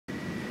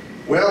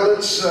Well,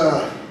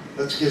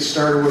 let's get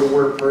started with a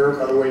word of prayer.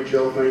 By the way,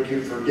 Joe, thank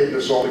you for getting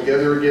us all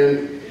together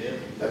again. Yeah.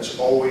 That's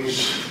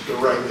always the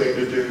right thing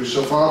to do.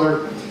 So,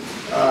 Father,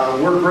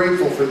 we're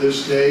grateful for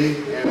this day,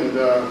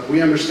 and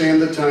we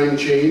understand the time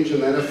change,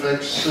 and that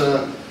affects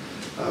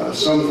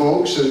some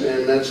folks,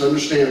 and that's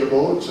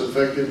understandable. It's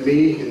affected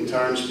me in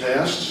times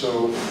past,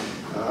 so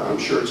I'm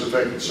sure it's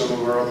affected some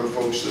of our other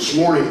folks this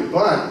morning.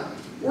 But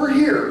we're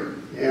here,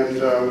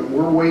 and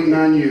we're waiting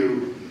on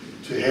you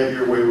to have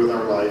your way with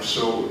our life.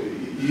 So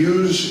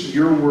use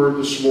your word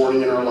this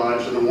morning in our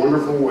lives in a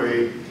wonderful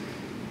way.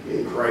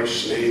 In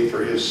Christ's name,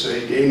 for his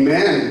sake.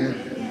 Amen.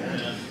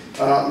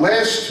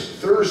 Last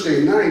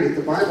Thursday night at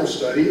the Bible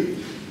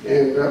study,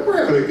 and we're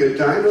having a good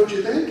time, don't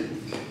you think?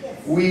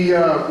 We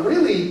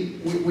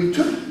we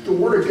took the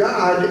Word of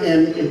God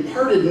and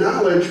imparted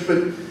knowledge, but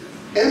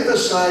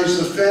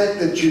emphasized the fact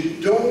that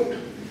you don't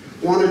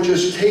want to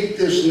just take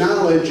this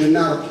knowledge and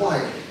not apply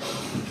it.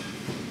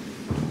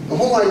 The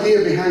whole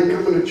idea behind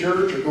coming to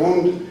church or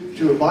going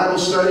to a Bible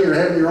study or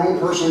having your own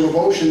personal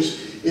devotions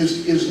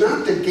is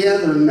not to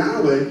gather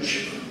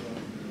knowledge,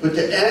 but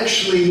to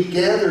actually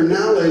gather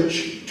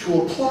knowledge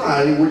to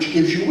apply, which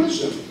gives you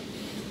wisdom.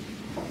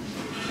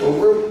 Well,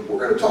 we're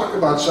going to talk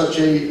about such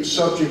a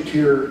subject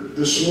here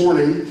this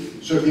morning.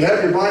 So if you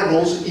have your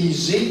Bibles,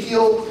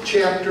 Ezekiel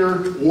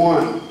chapter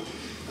 1.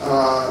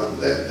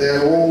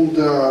 That old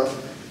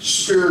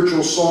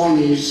spiritual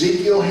song,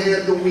 Ezekiel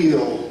had the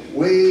wheel,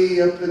 way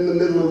up in the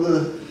middle of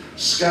the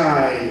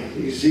sky.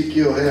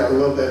 Ezekiel had, I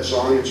love that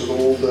song. It's an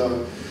old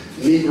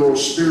Negro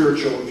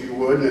spiritual, if you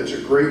would, and it's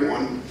a great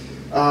one.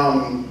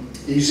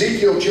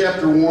 Ezekiel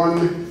chapter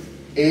 1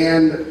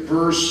 and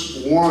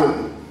verse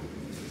 1.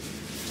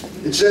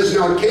 It says,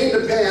 "Now it came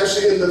to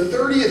pass in the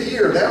 30th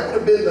year," that would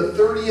have been the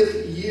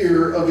 30th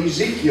year of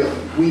Ezekiel.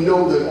 We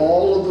know that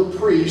all of the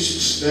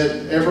priests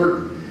that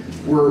ever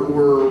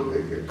were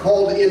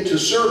called into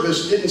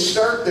service didn't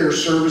start their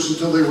service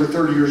until they were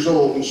 30 years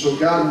old. And so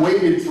God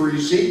waited for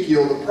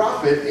Ezekiel, the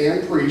prophet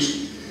and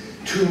priest,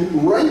 to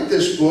write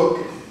this book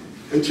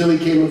until he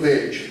came of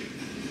age.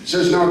 It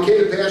says, "Now it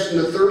came to pass in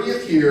the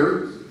 30th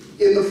year,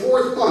 in the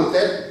 4th month,"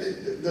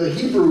 the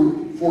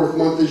Hebrew 4th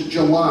month is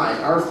July.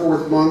 Our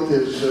 4th month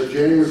is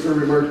January,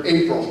 February, March,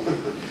 April.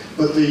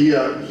 But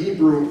the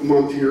Hebrew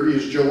month here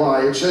is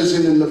July. It says,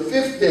 "And in the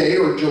 5th day,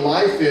 or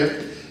July 5th,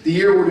 the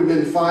year would have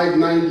been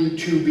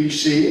 592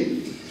 BC,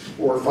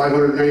 or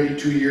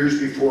 592 years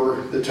before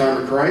the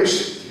time of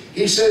Christ.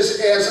 He says,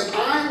 "As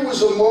I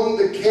was among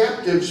the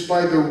captives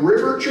by the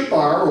river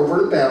Chebar,"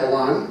 over in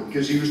Babylon,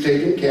 because he was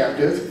taken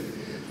captive,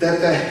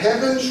 "that the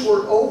heavens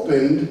were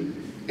opened,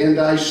 and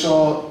I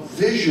saw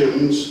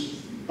visions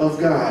of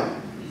God."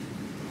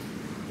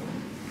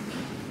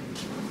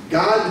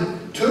 God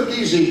took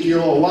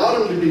Ezekiel,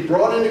 allowed him to be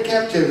brought into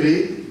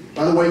captivity.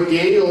 By the way,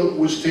 Daniel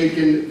was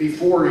taken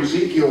before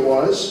Ezekiel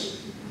was.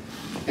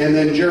 And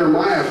then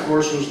Jeremiah, of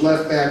course, was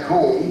left back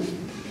home.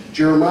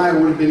 Jeremiah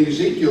would have been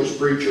Ezekiel's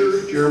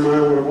preacher.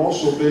 Jeremiah would have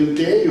also been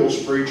Daniel's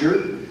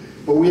preacher.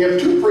 But we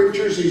have two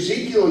preachers,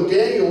 Ezekiel and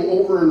Daniel,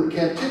 over in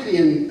captivity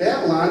in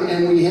Babylon,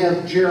 and we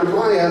have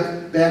Jeremiah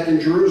back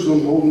in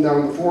Jerusalem holding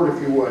down the fort,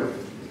 if you would.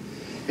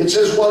 It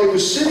says, while he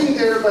was sitting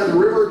there by the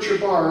river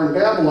Chebar in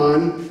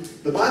Babylon,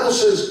 the Bible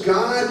says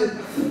God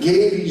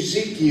gave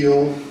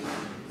Ezekiel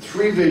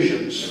 3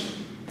 visions.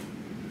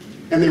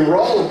 And they were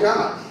all of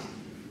God.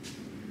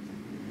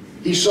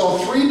 He saw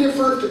 3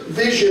 different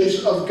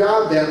visions of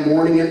God that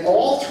morning, and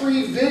all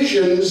 3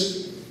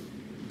 visions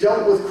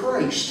dealt with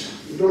Christ.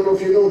 I don't know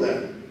if you know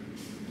that.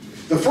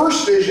 The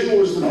first vision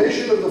was the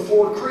vision of the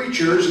 4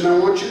 creatures, and I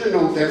want you to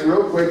note that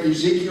real quick,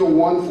 Ezekiel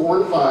 1, 4,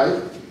 and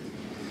 5.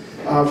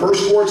 Verse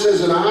 4, it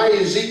says, "And I,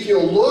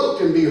 Ezekiel,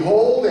 looked, and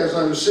behold, as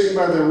I was sitting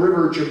by the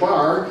river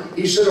Chebar,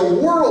 he said, a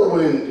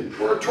whirlwind,"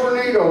 or a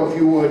tornado, if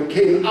you would,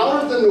 "came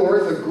out of the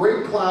north, a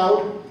great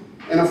cloud,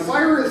 and a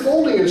fire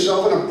enfolding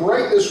itself, and a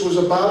brightness was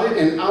about it,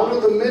 and out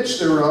of the midst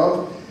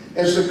thereof,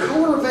 as the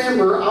color of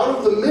amber, out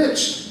of the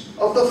midst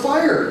of the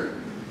fire.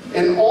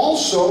 And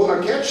also,"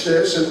 now catch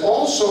this, "and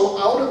also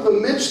out of the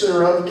midst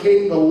thereof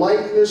came the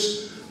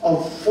likeness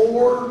of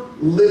 4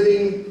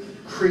 living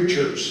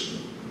creatures."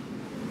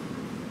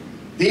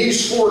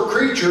 These 4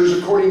 creatures,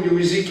 according to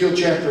Ezekiel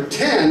chapter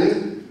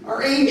 10,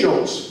 are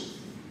angels.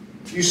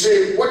 You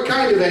say, what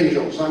kind of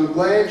angels? I'm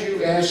glad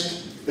you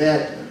asked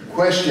that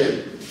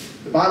question.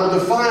 The Bible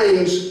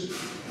defines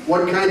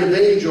what kind of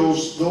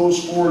angels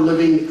those 4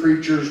 living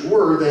creatures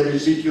were that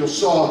Ezekiel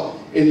saw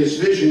in his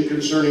vision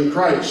concerning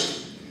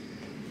Christ.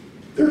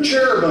 They're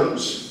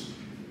cherubims.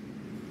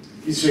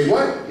 You say,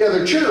 what? Yeah,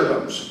 they're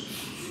cherubims.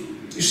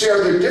 You say,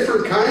 are there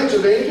different kinds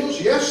of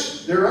angels?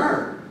 Yes, there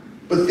are.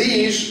 But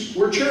these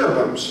were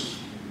cherubims.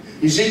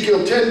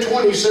 Ezekiel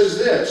 10:20 says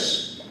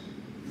this,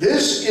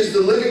 "This is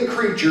the living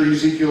creature,"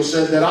 Ezekiel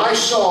said, "that I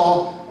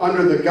saw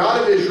under the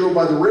God of Israel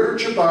by the river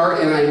Chebar,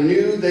 and I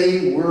knew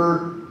they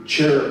were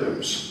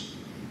cherubims."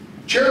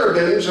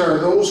 Cherubims are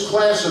those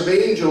class of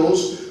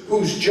angels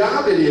whose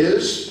job it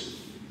is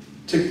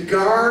to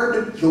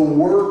guard the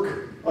work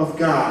of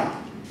God.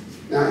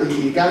 Now,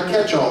 you got to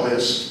catch all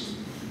this.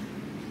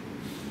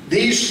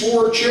 These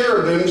four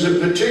cherubims in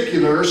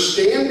particular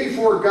stand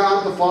before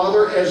God the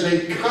Father as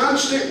a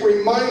constant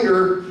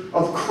reminder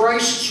of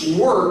Christ's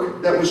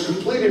work that was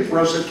completed for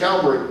us at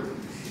Calvary.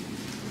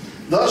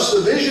 Thus,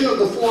 the vision of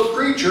the four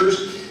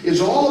creatures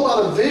is all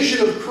about a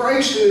vision of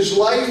Christ in his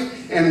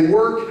life and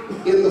work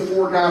in the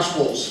four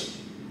Gospels.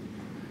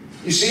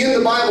 You see, in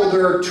the Bible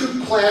there are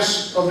two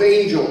classes of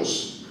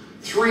angels.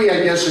 Three,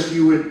 I guess, if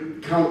you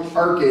would count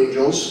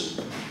archangels.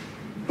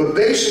 But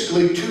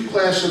basically two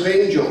classes of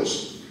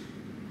angels.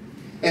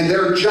 And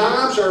their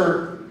jobs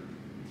are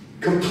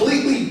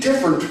completely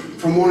different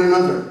from one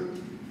another.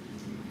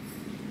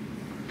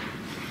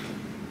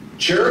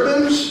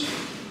 Cherubims,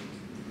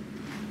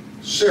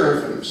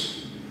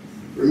 seraphims.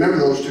 Remember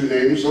those two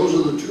names. Those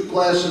are the two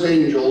classes of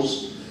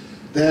angels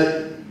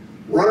that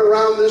run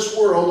around this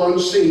world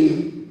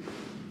unseen,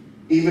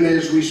 even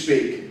as we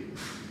speak.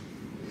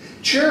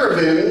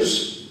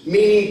 Cherubims,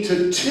 meaning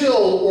to till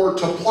or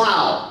to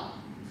plow.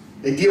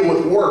 They deal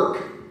with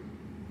work.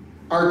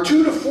 Are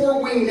 2 to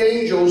 4 winged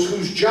angels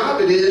whose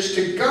job it is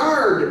to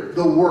guard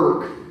the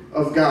work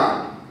of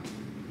God.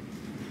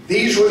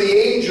 These were the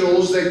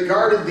angels that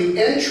guarded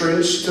the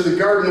entrance to the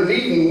Garden of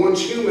Eden once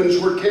humans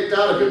were kicked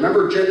out of it.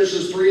 Remember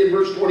Genesis 3 and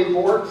verse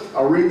 24?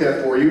 I'll read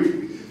that for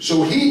you.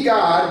 So he,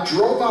 God,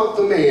 drove out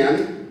the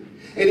man,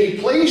 and he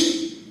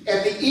placed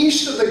at the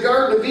east of the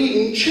Garden of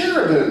Eden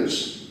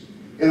cherubims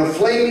and a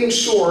flaming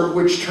sword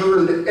which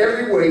turned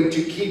every way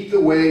to keep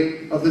the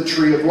way of the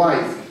tree of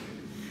life.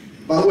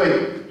 By the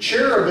way,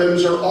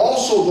 cherubims are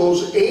also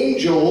those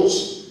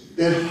angels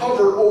that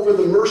hover over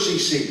the mercy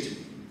seat.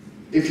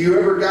 If you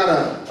ever got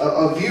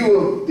a view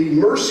of the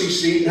mercy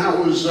seat and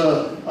how it was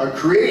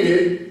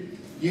created,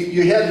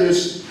 you had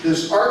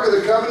this Ark of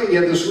the Covenant,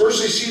 you have this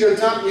mercy seat on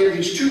top, and you have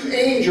these two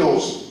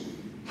angels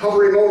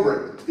hovering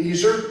over it.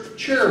 These are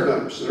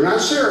cherubims. They're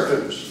not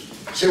seraphims.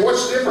 You say,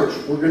 what's the difference?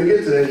 We're going to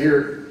get to that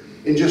here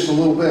in just a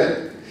little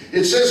bit.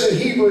 It says in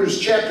Hebrews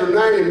chapter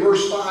 9 and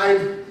verse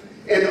 5,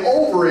 and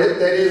over it,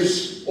 that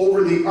is,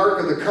 over the Ark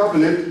of the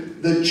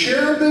Covenant, the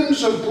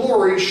cherubims of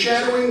glory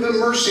shadowing the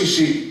mercy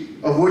seat,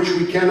 of which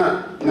we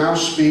cannot now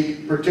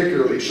speak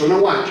particularly. So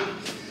now watch.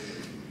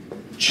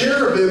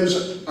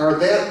 Cherubims are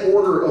that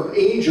order of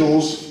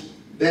angels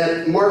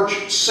that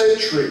march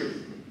sentry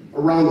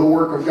around the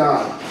work of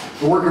God.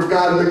 The work of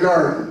God in the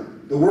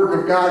garden. The work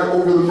of God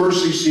over the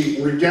mercy seat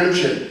and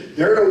redemption.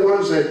 They're the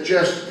ones that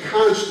just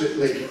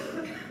constantly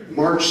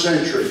march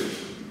sentry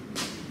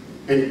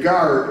and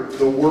guard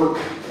the work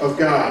of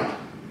God.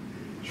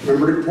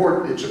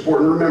 Remember, it's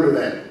important to remember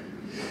that.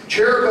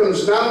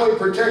 Cherubims not only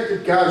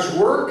protected God's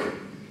work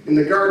in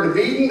the Garden of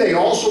Eden, they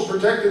also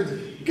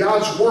protected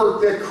God's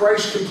work that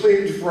Christ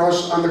completed for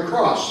us on the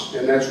cross.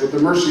 And that's what the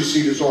mercy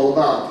seat is all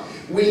about.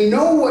 We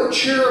know what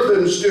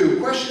cherubims do.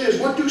 The question is,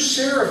 what do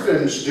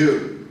seraphims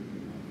do?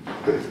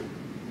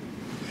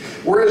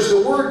 Whereas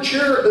the word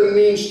cherubim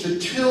means to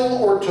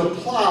till or to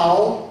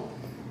plow,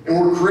 and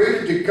were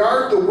created to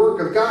guard the work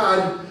of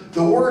God,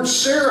 the word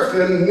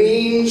seraphim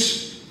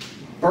means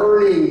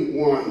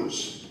burning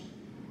ones.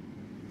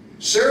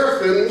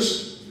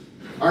 Seraphims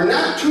are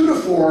not 2 to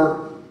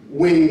 4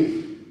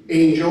 winged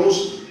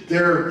angels,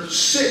 they're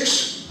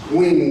 6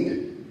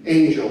 winged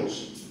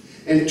angels.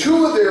 And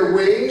 2 of their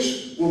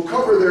wings will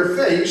cover their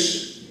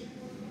face,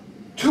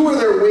 2 of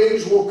their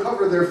wings will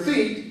cover their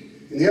feet,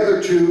 and the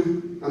other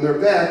 2 on their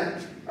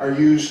back are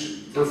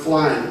used for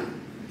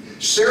flying.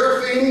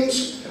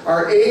 Seraphims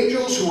are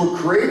angels who were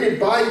created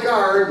by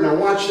God, now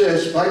watch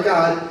this, by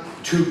God,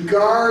 to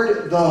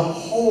guard the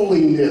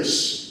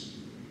holiness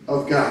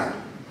of God.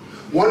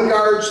 One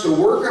guards the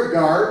work of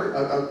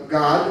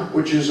God,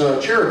 which is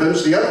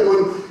cherubims. The other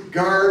one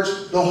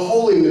guards the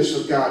holiness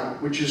of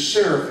God, which is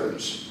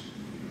seraphims.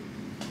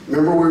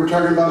 Remember we were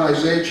talking about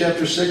Isaiah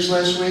chapter 6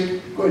 last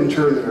week? Go ahead and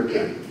turn there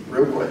again,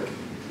 real quick.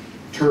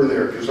 Turn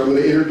there, because I'm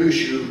going to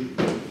introduce you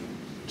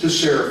to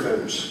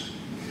seraphims.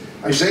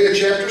 Isaiah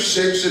chapter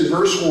 6 and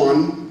verse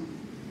 1.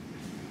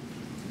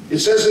 It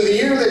says, in the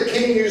year that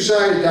King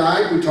Uzziah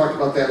died, we talked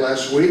about that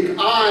last week,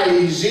 I,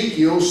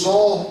 Ezekiel,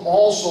 saw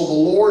also the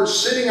Lord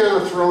sitting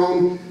on a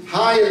throne,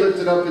 high and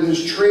lifted up, and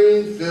his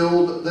train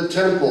filled the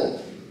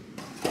temple.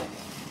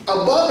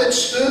 Above it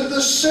stood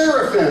the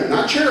seraphim,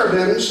 not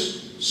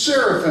cherubims,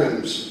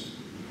 seraphims.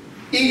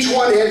 Each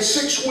one had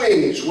 6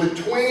 wings.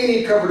 With twain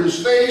he covered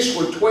his face,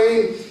 with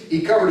twain he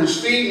covered his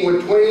feet, and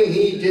with twain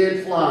he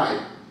did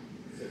fly.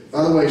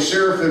 By the way,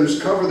 seraphims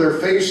cover their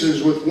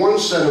faces with one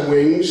set of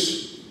wings,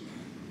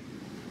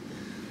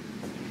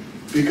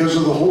 because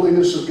of the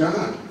holiness of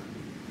God.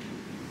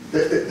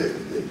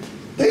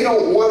 They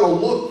don't want to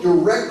look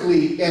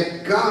directly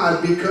at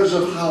God because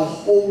of how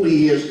holy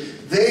He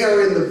is. They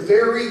are in the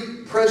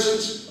very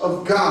presence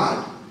of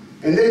God.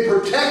 And they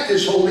protect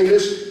His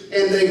holiness,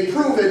 and they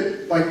prove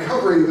it by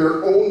covering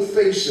their own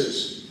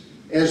faces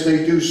as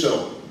they do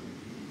so.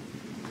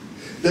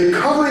 The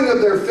covering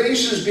of their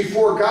faces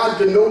before God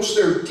denotes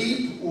their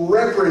deep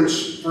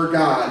reverence for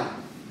God,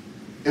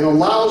 and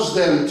allows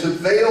them to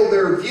veil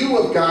their view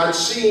of God,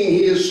 seeing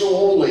He is so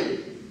holy.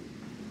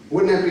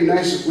 Wouldn't that be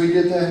nice if we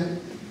did that?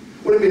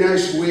 Wouldn't it be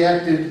nice if we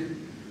acted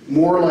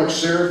more like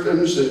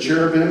seraphims than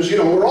cherubims? You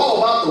know, we're all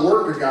about the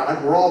work of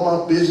God. We're all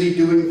about busy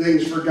doing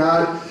things for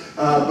God.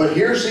 But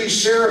here's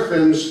these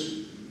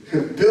seraphims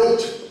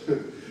built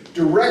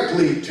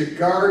directly to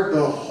guard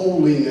the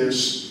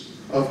holiness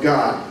of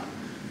God.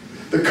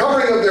 The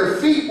covering of their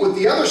feet with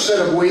the other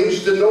set of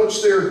wings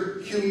denotes their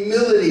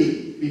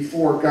humility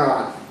before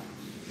God.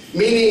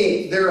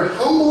 Meaning they're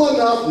humble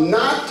enough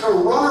not to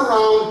run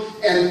around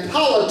and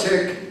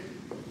politic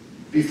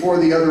before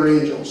the other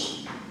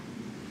angels.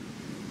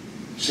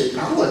 You say,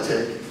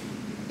 politic?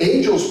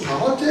 Angels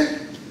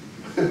politic?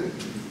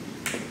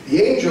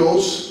 The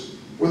angels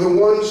were the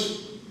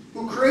ones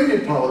who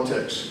created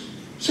politics.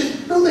 Say,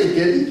 no, they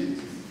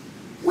didn't.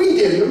 We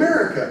did in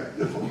America.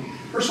 No.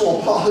 First of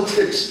all,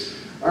 politics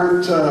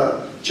aren't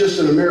just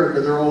in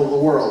America, they're all over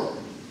the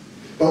world.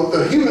 But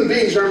the human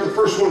beings aren't the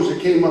first ones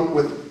that came up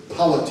with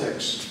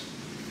politics.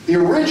 The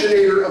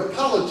originator of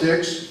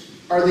politics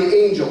are the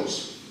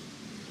angels.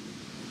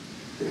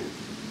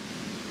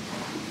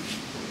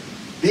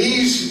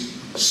 These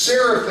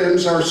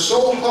seraphims are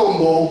so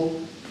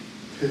humble,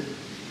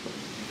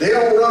 they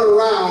don't run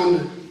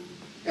around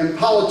and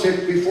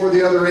politic before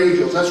the other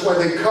angels. That's why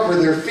they cover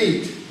their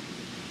feet.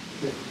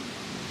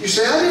 You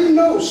say, I didn't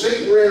know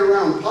Satan ran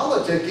around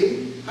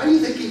politicking. How do you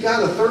think he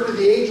got a third of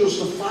the angels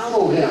to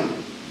follow him?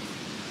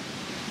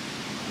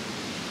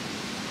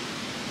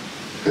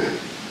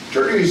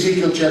 Turn to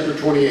Ezekiel chapter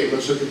 28.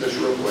 Let's look at this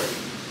real quick.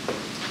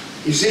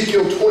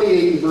 Ezekiel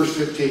 28 and verse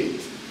 15.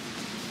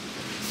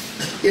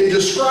 In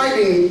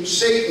describing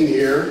Satan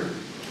here,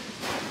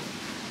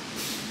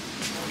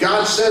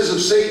 God says of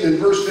Satan in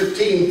verse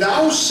 15,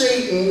 Thou,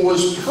 Satan,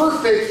 was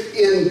perfect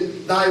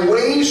in thy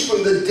ways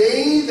from the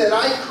day that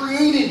I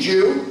created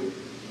you,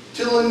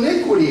 till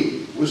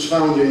iniquity was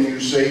found in you,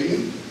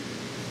 Satan.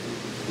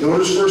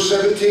 Notice verse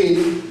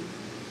 17.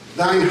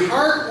 Thine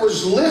heart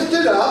was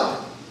lifted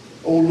up,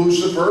 O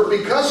Lucifer,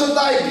 because of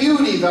thy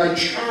beauty, thy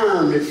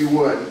charm, if you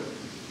would.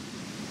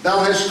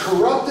 Thou hast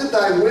corrupted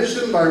thy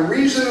wisdom by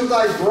reason of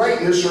thy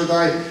brightness, or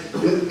thy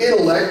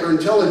intellect or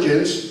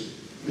intelligence,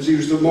 because he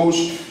was the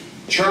most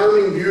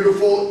charming,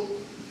 beautiful,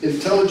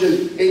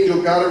 intelligent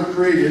angel God ever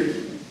created.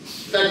 In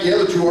fact, the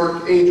other two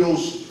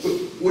archangels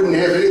wouldn't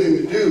have anything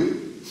to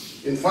do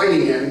in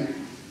fighting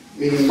him,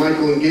 meaning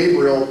Michael and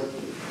Gabriel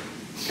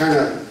kind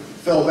of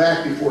fell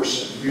back before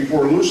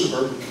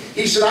Lucifer.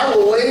 He said, I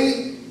will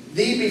lay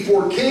thee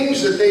before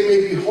kings that they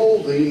may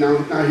behold thee.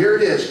 Now here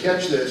it is.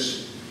 Catch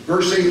this.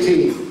 Verse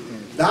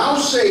 18. Thou,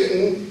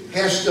 Satan,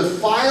 hast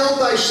defiled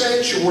thy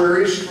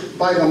sanctuaries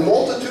by the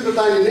multitude of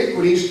thine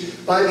iniquities,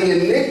 by the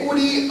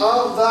iniquity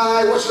of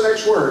thy, what's the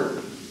next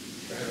word?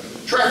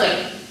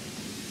 Traffic.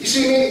 You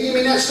see, you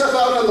mean that stuff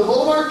out on the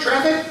boulevard?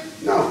 Traffic?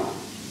 No.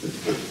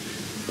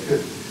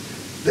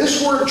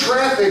 This word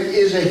traffic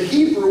is a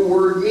Hebrew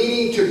word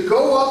meaning to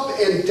go up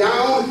and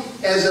down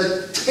as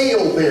a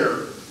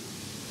talebearer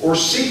or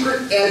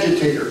secret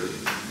agitator.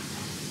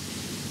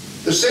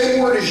 The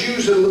same word is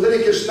used in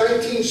Leviticus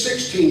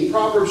 19:16,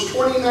 Proverbs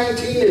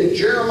 20:19, and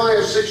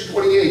Jeremiah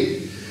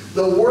 6:28.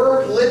 The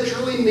word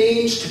literally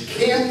means to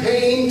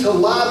campaign, to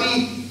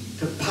lobby,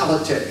 to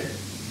politic.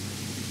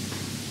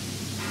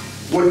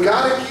 What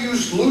God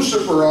accused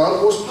Lucifer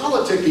of was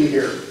politicking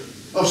here,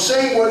 of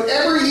saying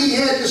whatever he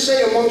had to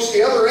say amongst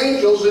the other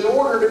angels in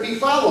order to be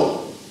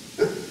followed.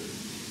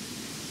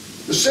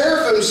 The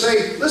seraphim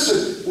say,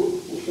 listen,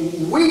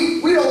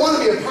 we don't want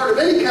to be a part of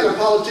any kind of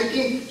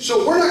politicking,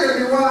 so we're not going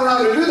to be running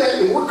around to do that,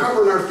 and we're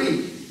covering our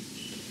feet.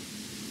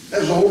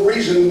 That's the whole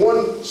reason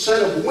one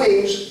set of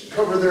wings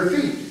cover their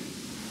feet.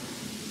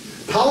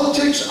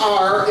 Politics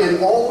are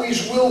and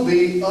always will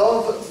be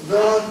of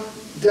the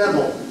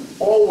devil.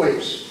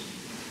 Always.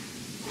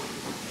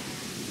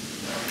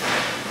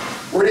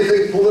 Where do you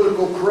think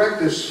political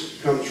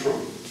correctness comes from?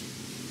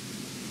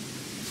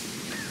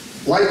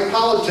 Like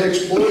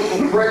politics,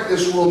 political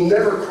correctness will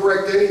never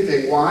correct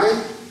anything.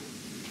 Why?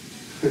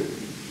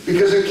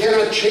 Because it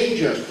cannot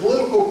change us.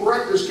 Political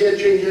correctness can't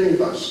change any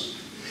of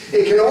us.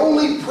 It can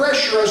only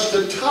pressure us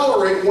to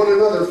tolerate one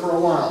another for a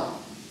while.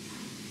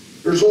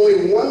 There's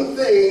only one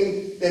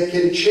thing that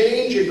can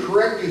change and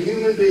correct a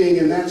human being,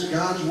 and that's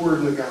God's Word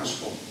and the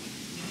Gospel.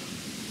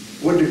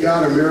 Would to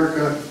God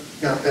America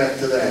got back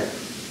to that.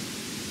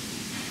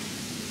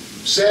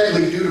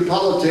 Sadly, due to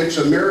politics,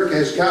 America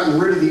has gotten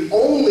rid of the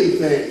only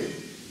thing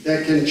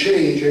that can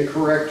change and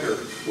correct her,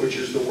 which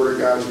is the Word of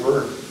God's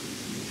Word.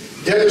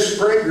 Dennis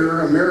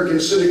Prager, American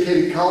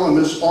syndicated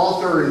columnist,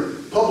 author,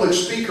 and public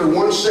speaker,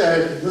 once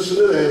said, listen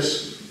to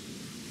this,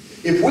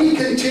 if we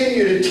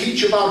continue to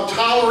teach about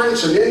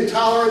tolerance and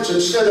intolerance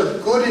instead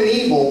of good and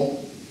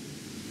evil,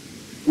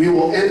 we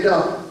will end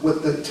up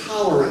with the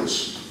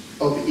tolerance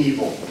of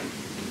evil.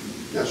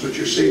 That's what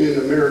you're seeing in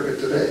America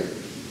today.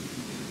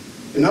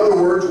 In other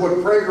words, what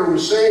Prager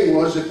was saying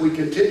was, if we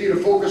continue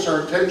to focus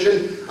our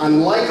attention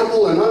on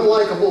likable and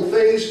unlikable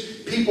things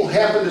people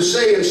happen to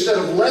say instead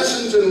of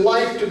lessons in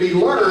life to be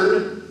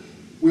learned,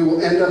 we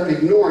will end up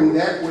ignoring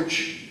that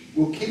which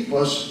will keep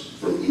us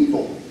from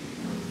evil.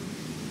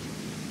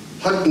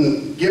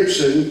 Hutton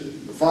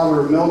Gibson, the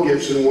father of Mel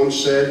Gibson,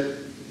 once said,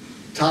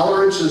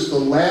 "Tolerance is the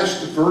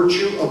last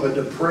virtue of a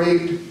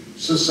depraved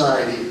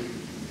society.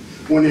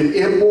 When an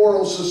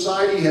immoral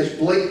society has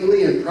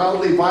blatantly and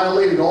proudly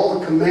violated all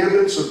the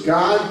commandments of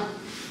God,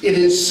 it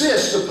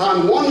insists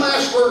upon one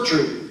last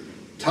virtue,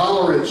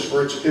 tolerance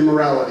for its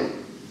immorality.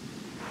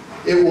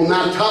 It will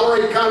not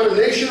tolerate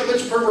condemnation of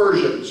its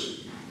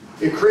perversions.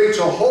 It creates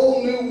a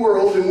whole new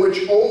world in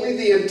which only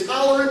the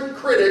intolerant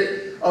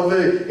critic of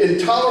an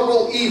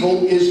intolerable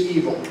evil is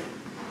evil."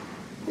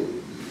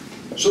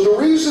 So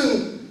the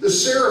reason the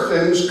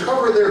seraphims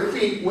cover their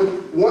feet with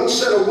one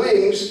set of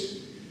wings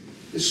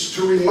is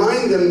to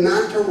remind them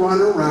not to run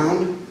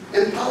around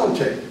and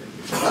politic.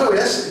 By the way,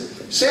 that's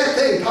the sad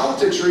thing.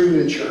 Politics are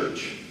even in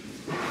church.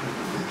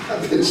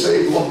 I've been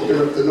saved long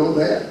enough to know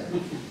that.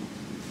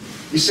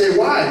 You say,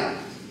 why?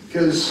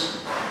 Because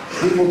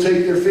people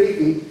take their feet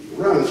and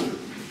run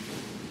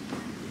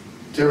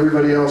to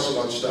everybody else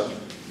about stuff.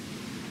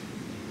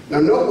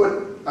 Now note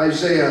what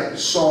Isaiah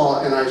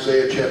saw in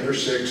Isaiah chapter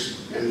 6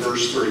 and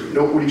verse 3.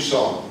 Note what he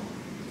saw.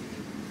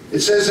 It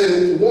says,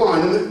 "And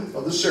one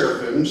of the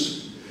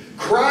seraphims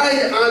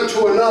cried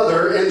unto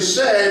another and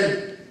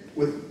said,"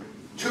 with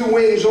two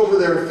wings over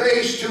their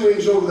face, two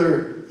wings over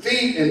their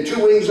feet, and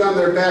two wings on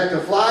their back to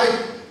fly,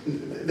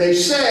 they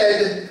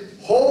said,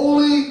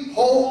 "Holy,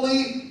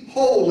 holy,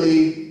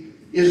 holy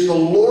is the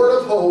Lord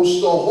of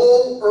hosts. The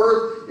whole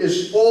earth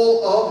is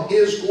full of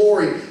his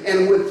glory."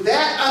 And with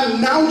that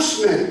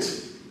announcement,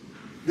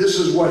 this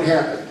is what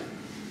happened.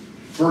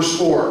 Verse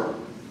 4.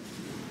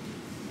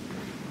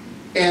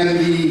 "And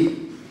the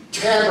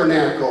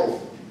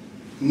tabernacle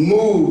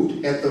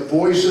moved at the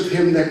voice of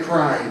him that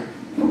cried,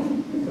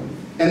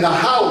 and the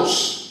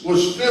house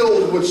was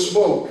filled with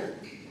smoke."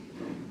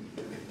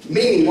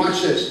 Meaning,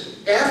 watch this,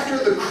 after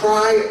the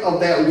cry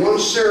of that one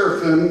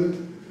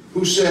seraphim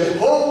who said,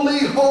 "Holy,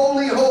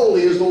 holy,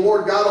 holy is the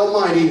Lord God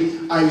Almighty,"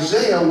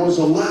 Isaiah was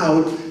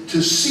allowed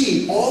to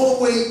see all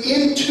the way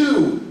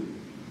into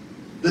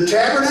the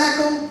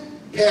tabernacle,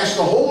 past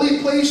the holy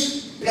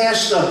place,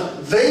 past the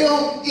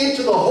veil,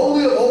 into the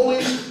Holy of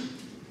Holies,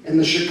 and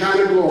the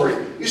Shekinah glory.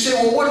 You say,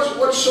 well,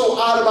 what's so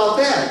odd about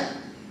that?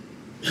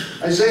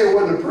 Isaiah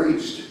wasn't a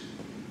priest.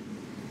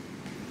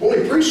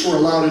 Only priests were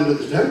allowed into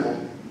the temple.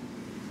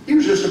 He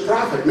was just a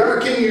prophet. Remember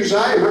King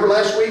Uzziah? Remember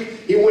last week?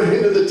 He went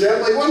into the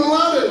temple. He wasn't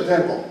allowed in the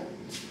temple.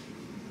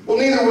 Well,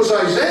 neither was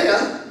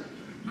Isaiah.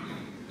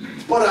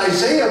 But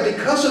Isaiah,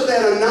 because of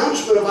that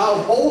announcement of how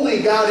holy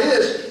God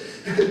is,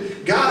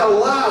 God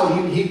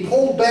allowed, he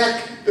pulled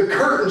back the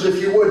curtains,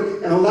 if you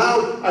would, and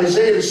allowed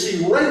Isaiah to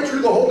see right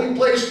through the holy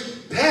place,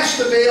 past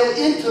the veil,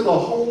 into the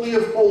Holy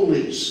of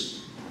Holies.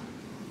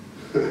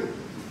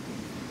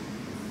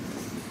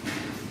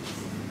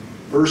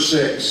 Verse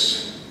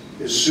 6,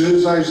 as soon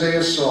as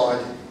Isaiah saw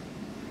it,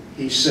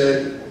 he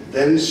said,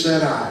 "Then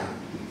said I,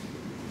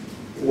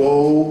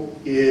 woe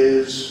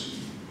is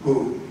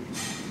who?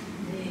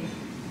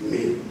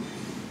 Me.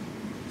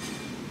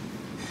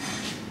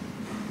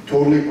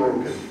 Totally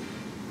broken."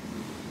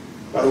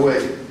 By the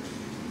way,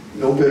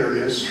 no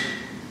bitterness,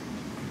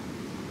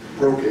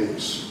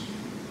 brokenness.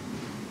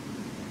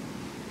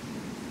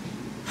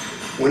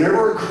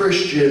 Whenever a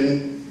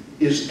Christian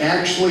is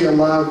actually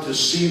allowed to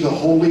see the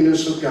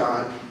holiness of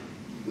God,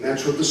 and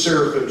that's what the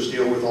seraphims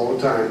deal with all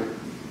the time,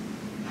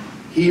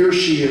 he or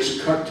she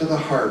is cut to the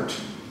heart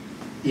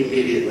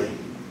immediately.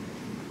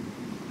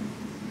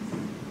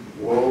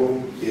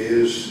 Woe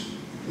is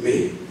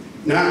me.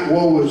 Not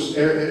woe is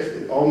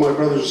all my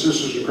brothers and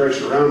sisters in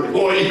Christ around me.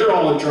 Boy, you're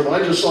all in trouble.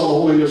 I just saw the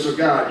holiness of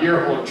God.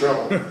 You're all in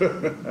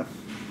trouble.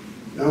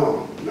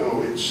 No,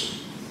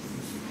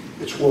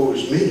 it's woe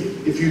is me.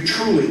 If you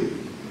truly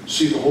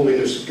see the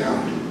holiness of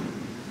God.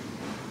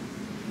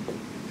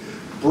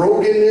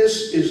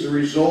 Brokenness is the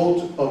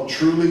result of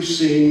truly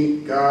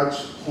seeing God's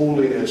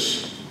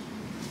holiness.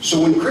 So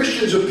when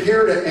Christians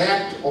appear to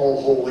act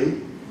all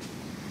holy,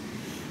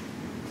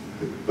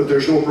 but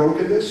there's no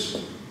brokenness,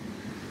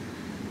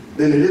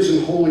 then it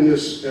isn't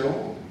holiness at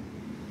all.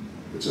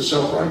 It's a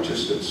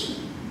self-righteousness.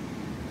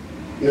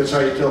 And that's how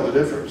you tell the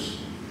difference.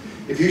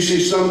 If you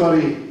see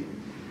somebody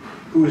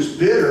who is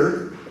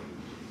bitter,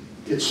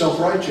 it's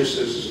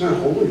self-righteousness. It's not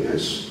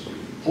holiness.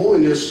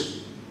 Holiness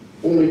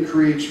only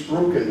creates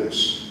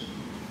brokenness.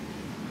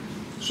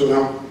 So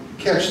now,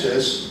 catch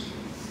this.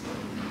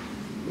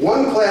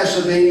 One class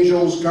of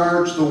angels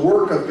guards the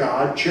work of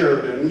God,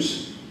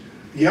 cherubims.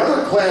 The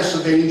other class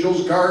of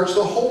angels guards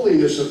the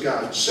holiness of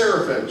God,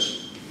 seraphims.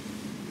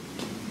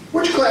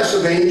 Which class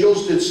of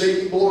angels did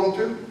Satan belong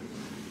to? In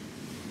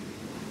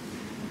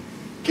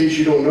case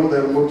you don't know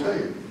that, I'm going to tell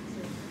you.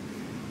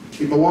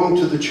 He belonged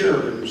to the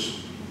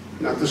cherubims,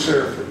 not the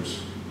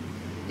seraphims.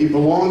 He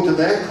belonged to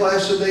that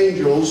class of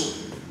angels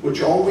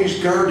which always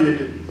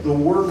guarded the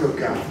work of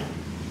God,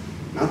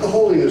 not the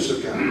holiness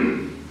of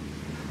God,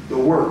 the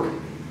work.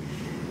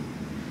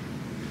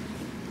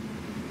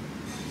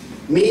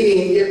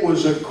 Meaning it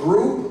was a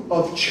group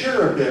of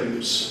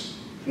cherubims,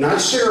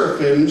 not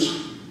seraphims,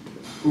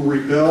 who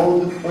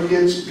rebelled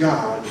against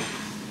God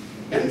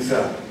and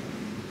fell.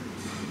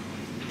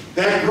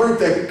 That group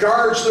that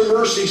guards the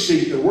mercy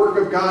seat, the work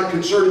of God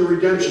concerning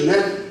redemption.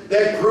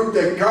 That group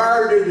that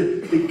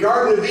guarded the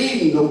Garden of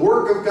Eden, the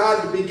work of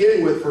God to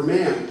begin with for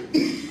man.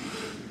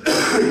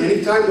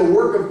 Anytime the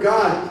work of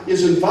God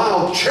is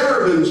involved,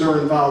 cherubims are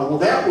involved. Well,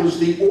 that was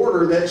the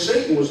order that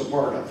Satan was a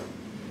part of.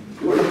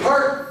 He wasn't a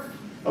part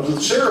of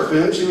the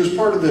seraphims, he was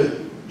part of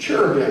the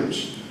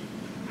cherubims.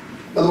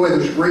 By the way,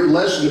 there's a great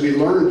lesson to be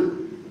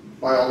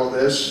learned by all of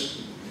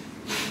this.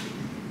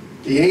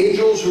 The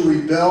angels who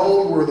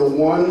rebelled were the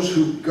ones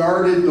who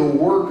guarded the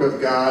work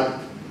of God,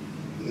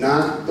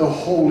 not the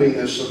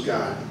holiness of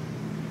God.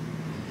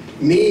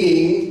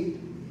 Meaning,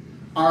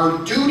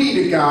 our duty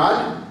to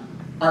God,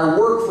 our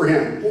work for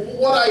Him.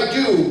 What I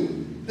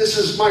do, this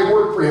is my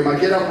work for Him. I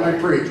get up and I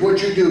preach.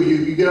 What you do,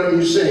 you get up and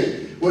you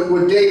sing.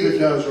 What David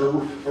does or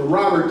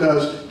Robert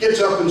does,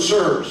 gets up and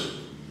serves.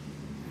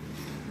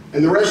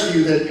 And the rest of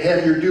you that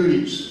have your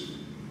duties.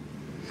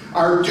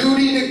 Our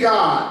duty to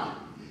God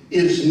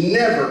is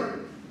never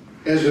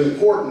as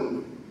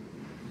important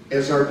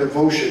as our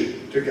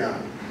devotion to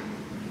God.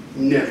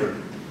 Never.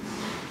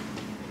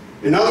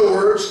 In other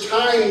words,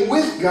 time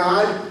with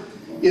God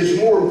is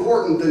more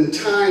important than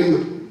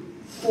time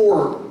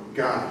for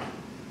God.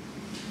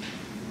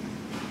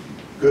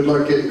 Good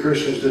luck getting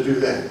Christians to do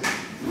that.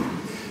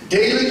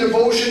 Daily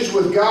devotions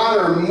with God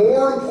are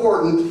more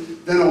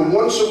important than a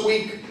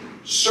once-a-week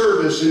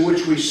service in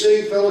which we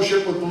sing,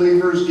 fellowship with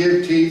believers,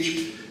 give,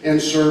 teach,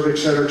 and serve,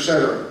 etc.,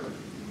 etc.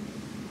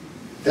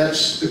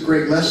 That's the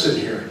great lesson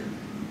here.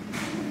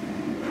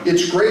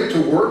 It's great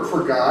to work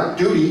for God,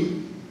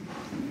 duty,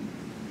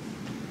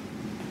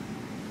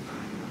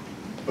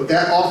 but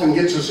that often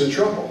gets us in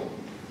trouble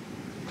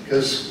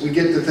because we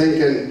get to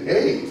thinking,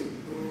 hey,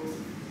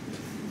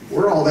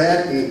 we're all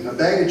that in a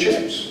bag of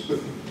chips.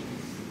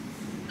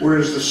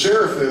 Whereas the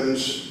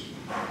seraphims,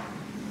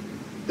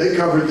 they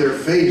covered their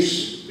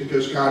face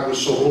because God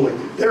was so holy.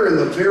 They're in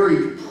the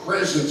very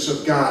presence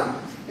of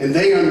God, and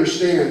they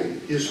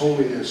understand His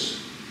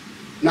holiness.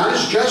 Not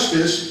His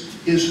justice,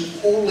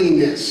 His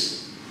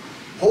holiness.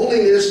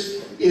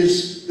 Holiness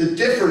is the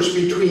difference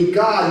between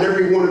God and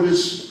every one of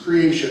His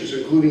creations,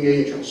 including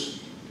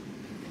angels.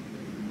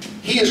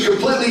 He is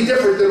completely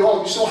different than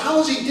all. So how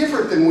is He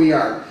different than we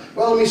are?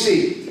 Well, let me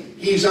see.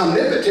 He's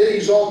omnipotent.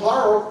 He's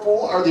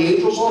all-powerful. Are the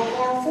angels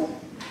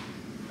all-powerful?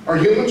 Are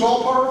humans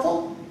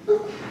all-powerful?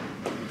 No.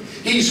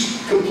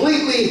 He's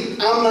completely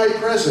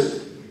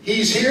omnipresent.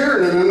 He's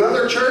here and in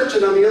another church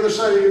and on the other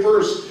side of the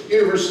universe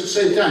at the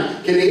same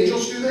time. Can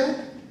angels do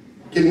that?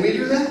 Can we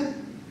do that?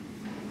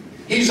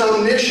 He's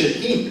omniscient.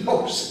 He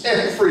knows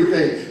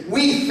everything.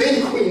 We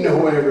think we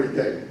know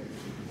everything.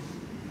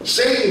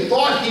 Satan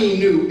thought he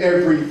knew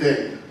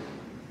everything.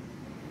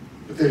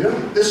 But they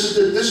don't. This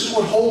is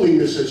what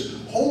holiness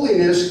is.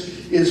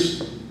 Holiness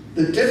is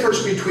the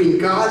difference between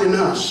God and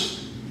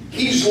us.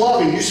 He's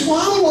loving. You say, well,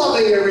 I'm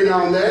loving every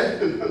now and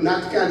then.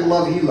 Not the kind of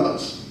love He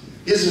loves.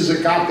 His is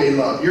agape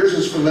love. Yours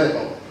is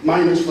phileo.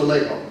 Mine is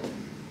phileo.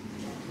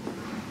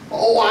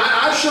 Oh,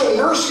 I've shown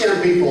mercy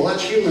on people.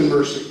 That's human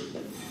mercy.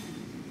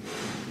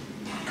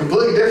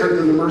 Completely different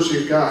than the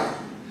mercy of God.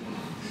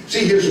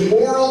 See, His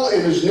moral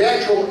and His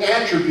natural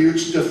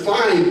attributes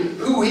define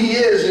who He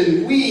is,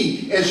 and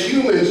we, as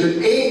humans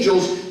and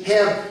angels,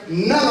 have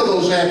none of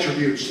those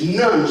attributes.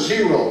 None.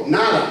 Zero.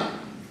 Nada.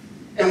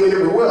 And we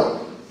never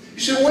will. You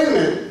say, well, wait a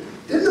minute.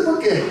 Didn't the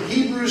book of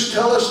Hebrews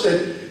tell us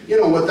that,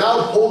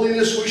 without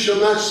holiness we shall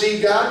not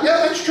see God?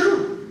 Yeah, that's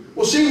true.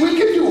 Well, see, we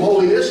can do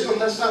holiness, but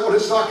that's not what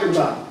it's talking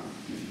about.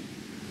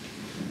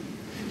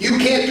 You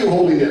can't do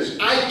holiness.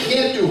 I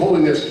can't do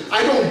holiness.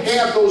 I don't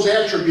have those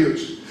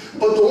attributes.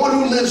 But the one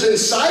who lives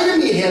inside of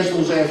me has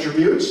those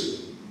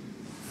attributes.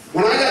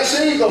 When I got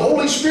saved, the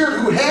Holy Spirit,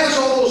 who has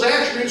all those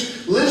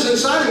attributes, lives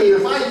inside of me.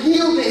 And if I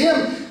yield to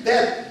Him,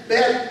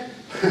 that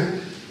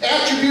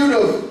attribute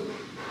of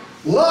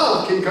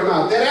love can come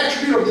out. That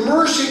attribute of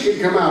mercy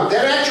can come out.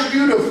 That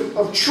attribute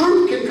of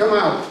truth can come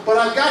out. But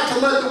I've got to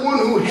let the one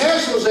who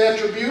has those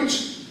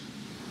attributes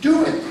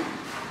do it.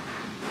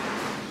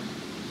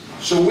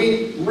 So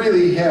we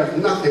really have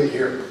nothing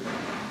here.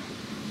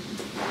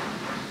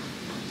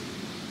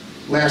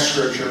 Last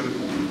scripture.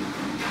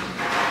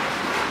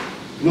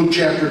 Luke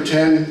chapter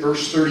 10,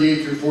 verse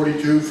 38 through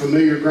 42.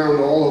 Familiar ground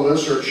to all of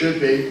us, or it should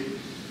be.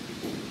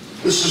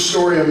 This is the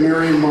story of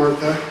Mary and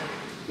Martha.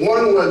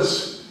 One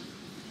was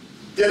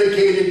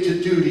dedicated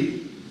to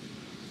duty.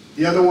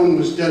 The other one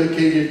was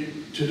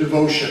dedicated to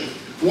devotion.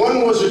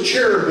 One was a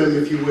cherubim,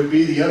 if you would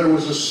be. The other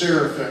was a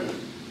seraphim.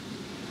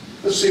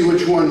 Let's see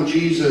which one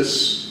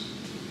Jesus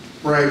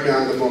bragged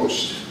on the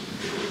most.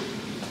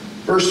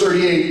 Verse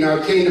 38, now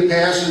it came to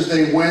pass as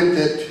they went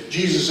that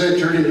Jesus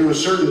entered into a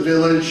certain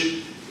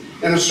village,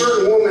 and a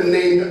certain woman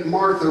named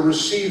Martha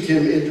received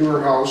Him into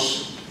her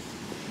house.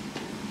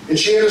 And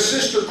she had a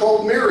sister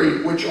called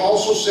Mary, which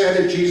also sat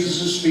at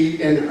Jesus' feet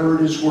and heard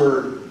His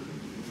word.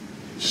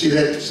 See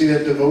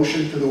that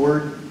devotion to the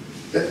word?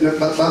 By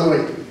the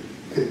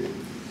way,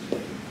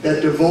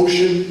 that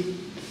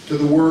devotion to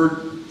the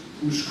word,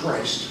 who's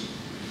Christ.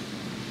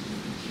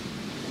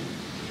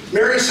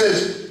 Mary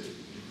says,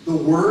 the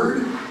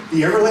word?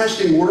 The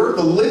everlasting Word,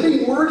 the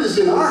living Word is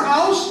in our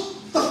house.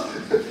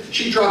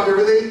 She dropped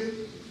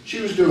everything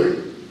she was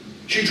doing.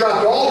 She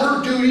dropped all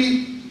her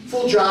duty,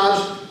 full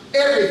jobs,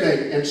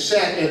 everything, and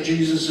sat at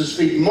Jesus'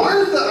 feet.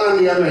 Martha,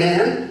 on the other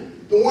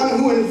hand, the one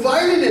who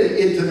invited him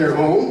into their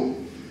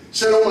home,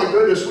 said, oh my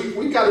goodness,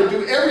 we got to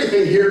do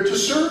everything here to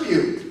serve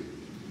you.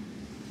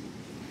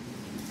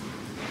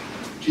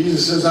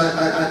 Jesus says,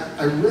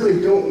 I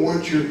really don't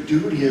want your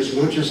duty as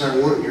much as I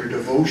want your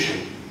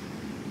devotion.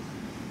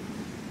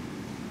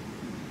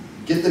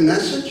 Get the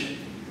message?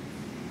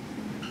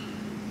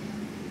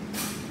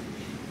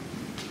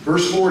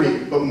 Verse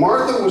 40, but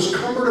Martha was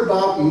cumbered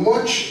about with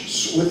much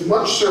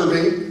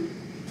serving,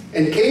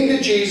 and came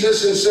to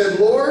Jesus and said,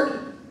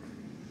 Lord,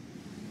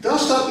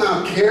 dost thou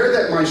not care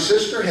that my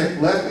sister hath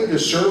left me to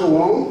serve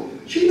alone?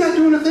 She's not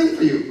doing a thing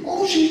for you.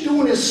 All she's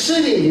doing is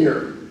sitting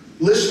here,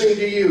 listening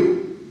to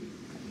you.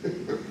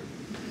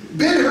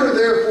 Bid her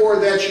therefore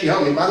that she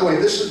help me. By the way,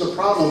 this is the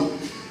problem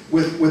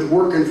with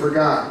working for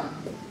God.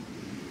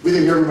 We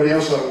think everybody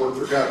else ought to work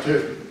for God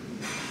too.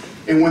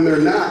 And when they're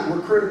not,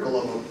 we're critical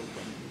of them.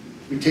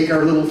 We take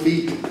our little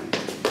feet.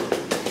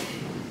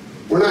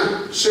 We're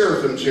not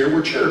seraphims here,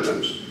 we're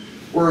cherubims.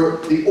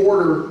 We're the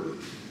order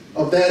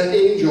of that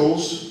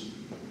angels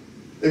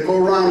that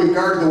go around and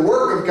guard the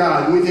work of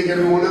God. And we think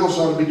everyone else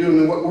ought to be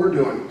doing what we're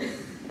doing.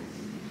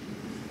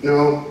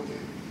 No,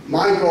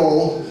 my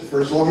goal,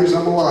 for as long as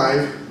I'm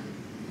alive,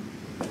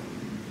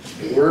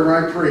 and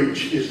wherever I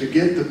preach, is to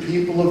get the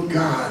people of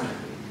God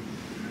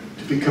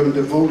to become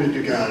devoted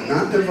to God.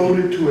 Not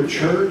devoted to a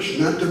church,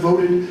 not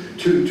devoted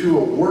to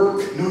a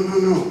work. No, no,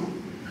 no.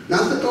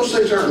 Not that those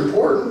things aren't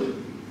important,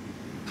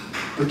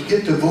 but to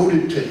get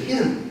devoted to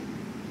Him.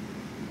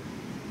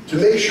 To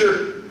make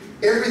sure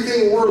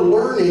everything we're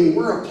learning,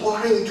 we're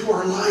applying to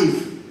our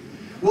life.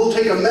 We'll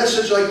take a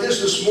message like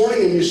this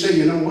morning and you say,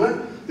 you know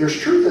what? There's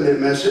truth in that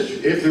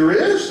message. If there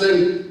is,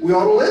 then we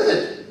ought to live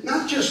it,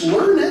 not just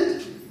learn it.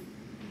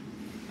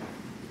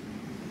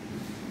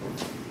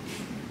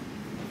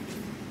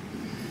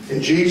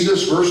 And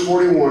Jesus, verse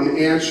 41,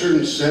 answered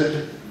and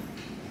said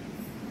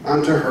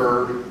unto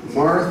her,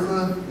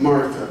 Martha,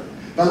 Martha.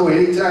 By the way,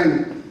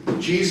 anytime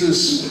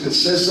Jesus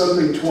says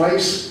something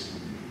twice,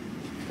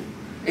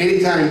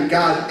 anytime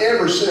God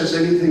ever says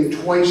anything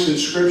twice in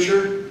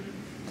Scripture,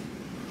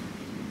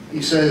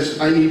 He says,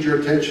 I need your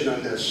attention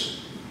on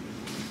this.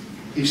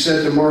 He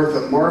said to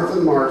Martha,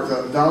 Martha,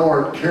 Martha, thou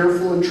art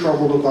careful and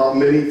troubled about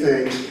many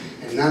things.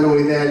 And not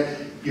only that,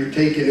 you're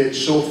taking it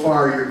so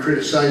far, you're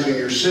criticizing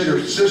your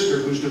sister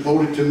who's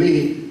devoted to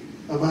me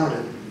about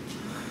it.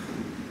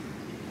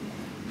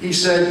 He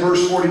said,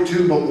 verse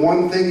 42, but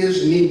one thing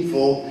is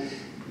needful,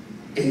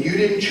 and you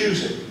didn't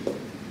choose it.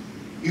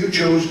 You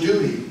chose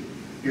duty.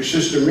 Your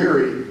sister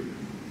Mary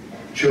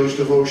chose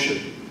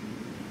devotion.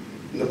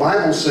 And the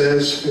Bible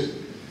says,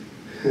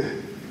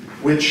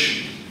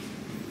 which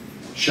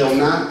shall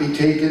not be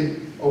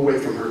taken away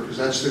from her, because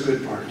that's the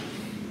good part.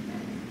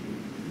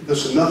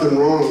 There's nothing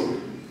wrong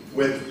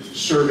with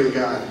serving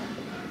God.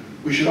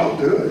 We should all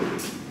do it.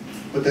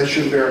 But that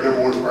shouldn't be our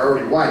number one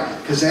priority. Why?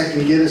 Because that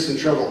can get us in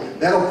trouble.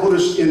 That'll put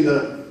us in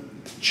the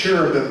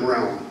cherubim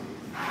realm,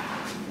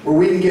 where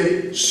we can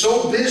get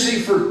so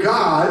busy for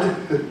God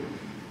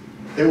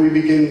that we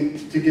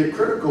begin to get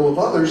critical of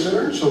others that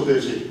aren't so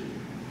busy.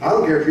 I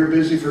don't care if you're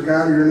busy for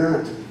God or you're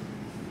not.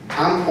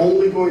 I'm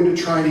only going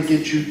to try to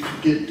get you to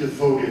get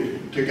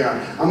devoted to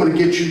God. I'm going to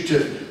get you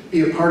to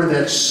be a part of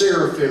that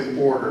seraphim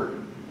order.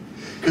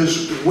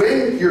 Because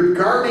when you're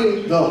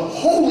guarding the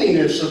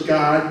holiness of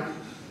God,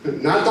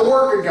 not the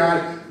work of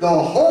God, the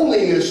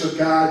holiness of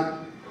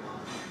God,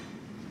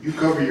 you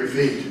cover your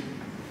feet.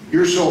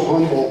 You're so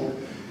humble,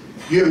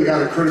 you haven't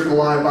got a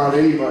critical eye about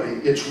anybody.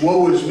 It's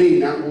woe is me,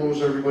 not woe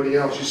is everybody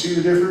else. You see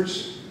the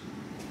difference?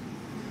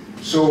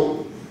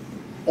 So,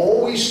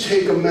 always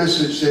take a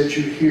message that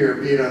you hear,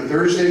 be it on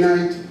Thursday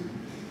night,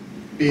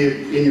 be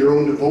it in your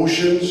own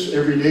devotions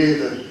every day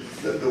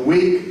of the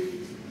week,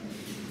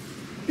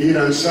 be it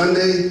on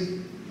Sunday.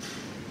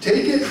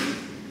 Take it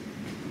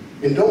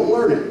and don't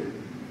learn it.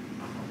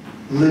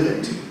 Live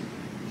it.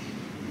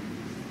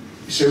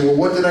 You say, well,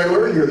 what did I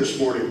learn here this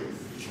morning?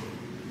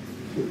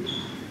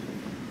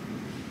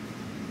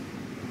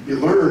 You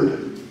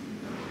learned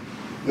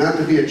not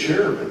to be a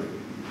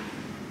cherubim.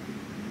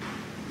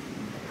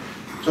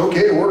 It's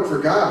okay to work for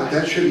God, but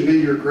that shouldn't be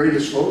your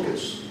greatest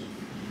focus.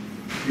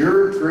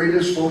 Your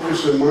greatest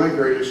focus and my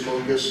greatest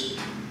focus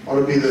ought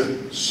to be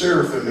the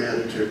seraphim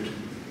attitude.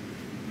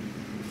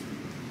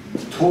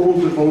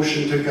 Total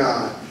devotion to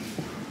God.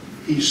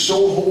 He's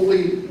so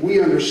holy, we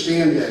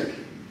understand that.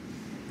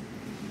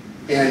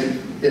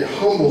 And it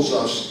humbles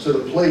us to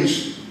the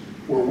place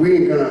where we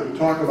ain't going to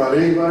talk about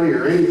anybody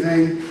or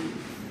anything.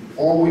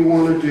 All we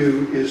want to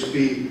do is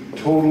be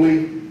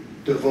totally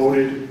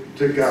devoted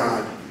to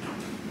God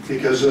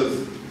because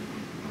of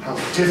how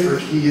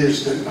different He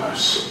is than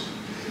us.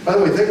 By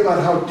the way, think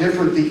about how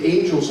different the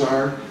angels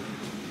are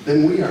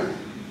than we are.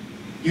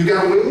 You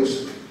got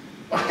wings?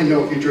 I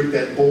know if you drink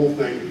that bowl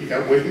thing, you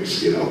got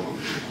wings, you know.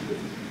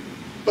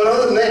 But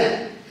other than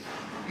that,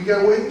 you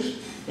got wings?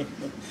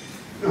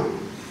 No.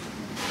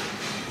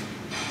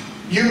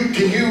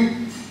 Can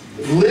you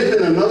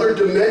live in another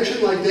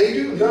dimension like they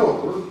do?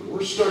 No,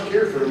 we're stuck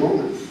here for the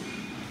moment.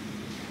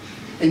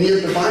 And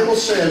yet the Bible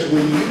says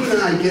when you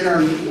and I get our,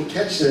 we'll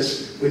catch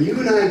this, when you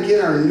and I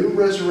get our new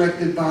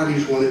resurrected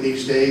bodies one of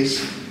these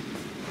days,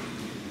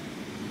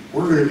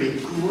 we're going to be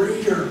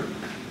greater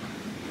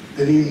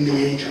than even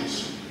the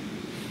angels.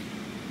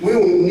 We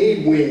won't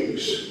need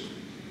wings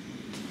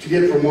to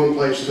get from one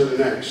place to the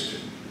next.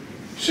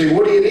 You say,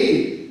 what do you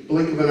need?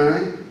 Blink of an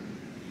eye?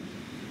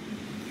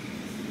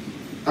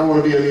 I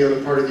want to be on the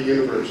other part of the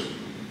universe.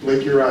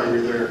 Blink your eye,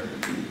 you're there.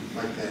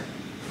 Like that.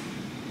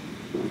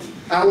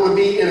 I want to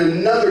be in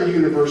another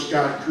universe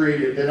God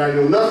created that I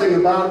know nothing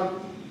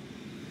about.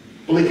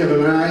 Blink of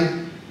an eye,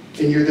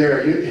 and you're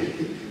there.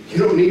 You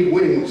don't need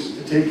wings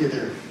to take you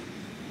there.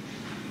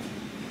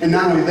 And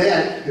not only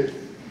that,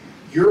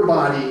 your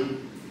body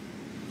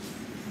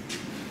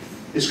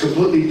is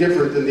completely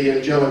different than the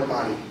angelic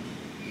body.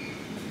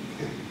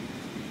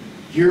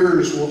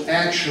 Yours will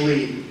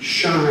actually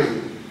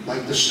shine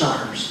like the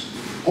stars.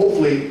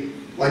 Hopefully,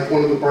 like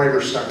one of the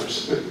brighter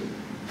stars.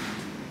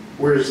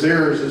 Whereas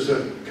theirs is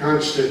a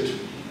constant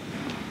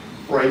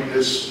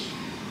brightness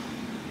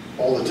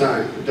all the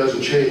time. It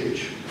doesn't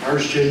change.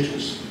 Ours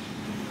changes.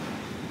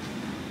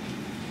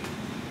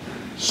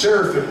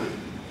 Seraphim,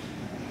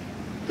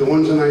 the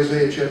ones in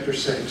Isaiah chapter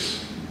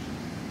 6,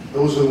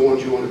 those are the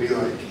ones you want to be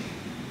like.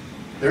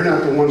 They're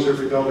not the ones that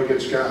rebelled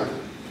against God.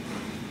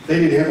 They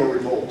didn't have a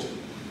revolt.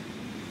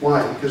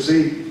 Why? Because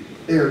they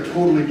are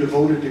totally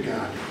devoted to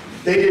God.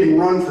 They didn't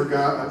run from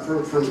God.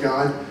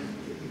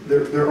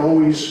 They're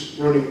always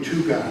running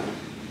to God.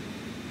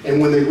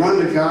 And when they run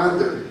to God,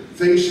 their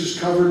face is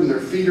covered and their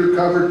feet are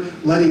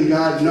covered, letting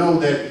God know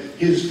that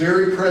His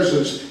very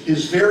presence,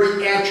 His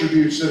very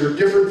attributes that are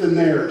different than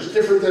theirs,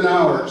 different than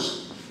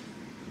ours,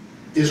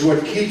 is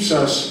what keeps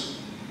us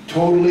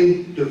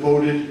totally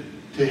devoted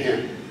to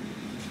Him.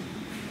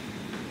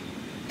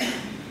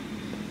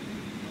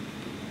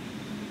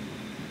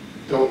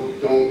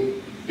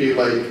 Don't be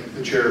like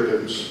the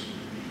cherubims,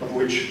 of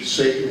which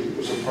Satan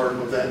was a part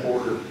of that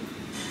order.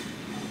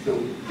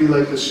 Don't be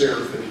like the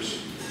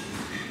seraphims,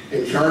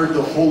 and guard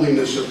the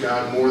holiness of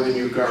God more than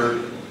you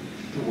guard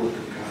the work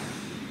of God.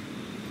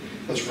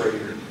 Let's pray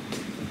here.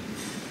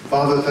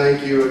 Father,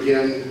 thank you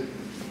again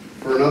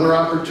for another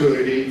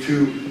opportunity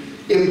to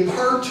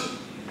impart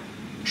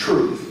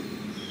truth.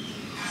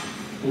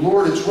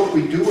 Lord, it's what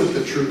we do with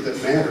the truth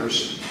that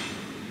matters.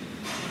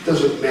 It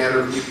doesn't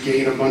matter if we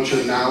gain a bunch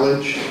of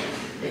knowledge.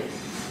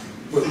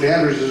 What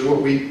matters is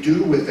what we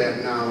do with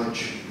that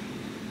knowledge.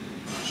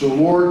 So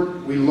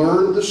Lord, we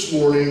learned this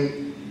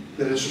morning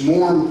that it's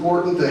more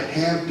important to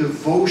have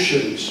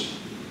devotions,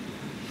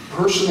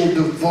 personal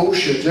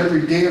devotions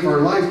every day of our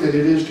life than it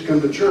is to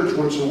come to church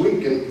once a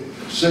week and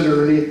sit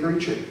underneath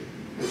preaching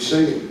and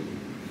singing.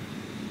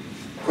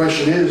 The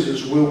question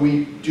is will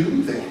we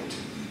do that?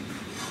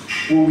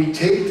 Will we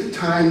take the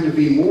time to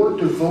be more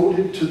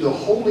devoted to the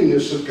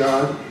holiness of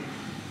God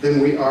than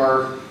we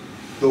are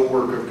the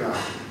work of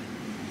God?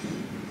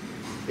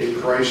 In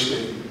Christ's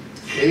name,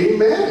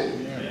 amen.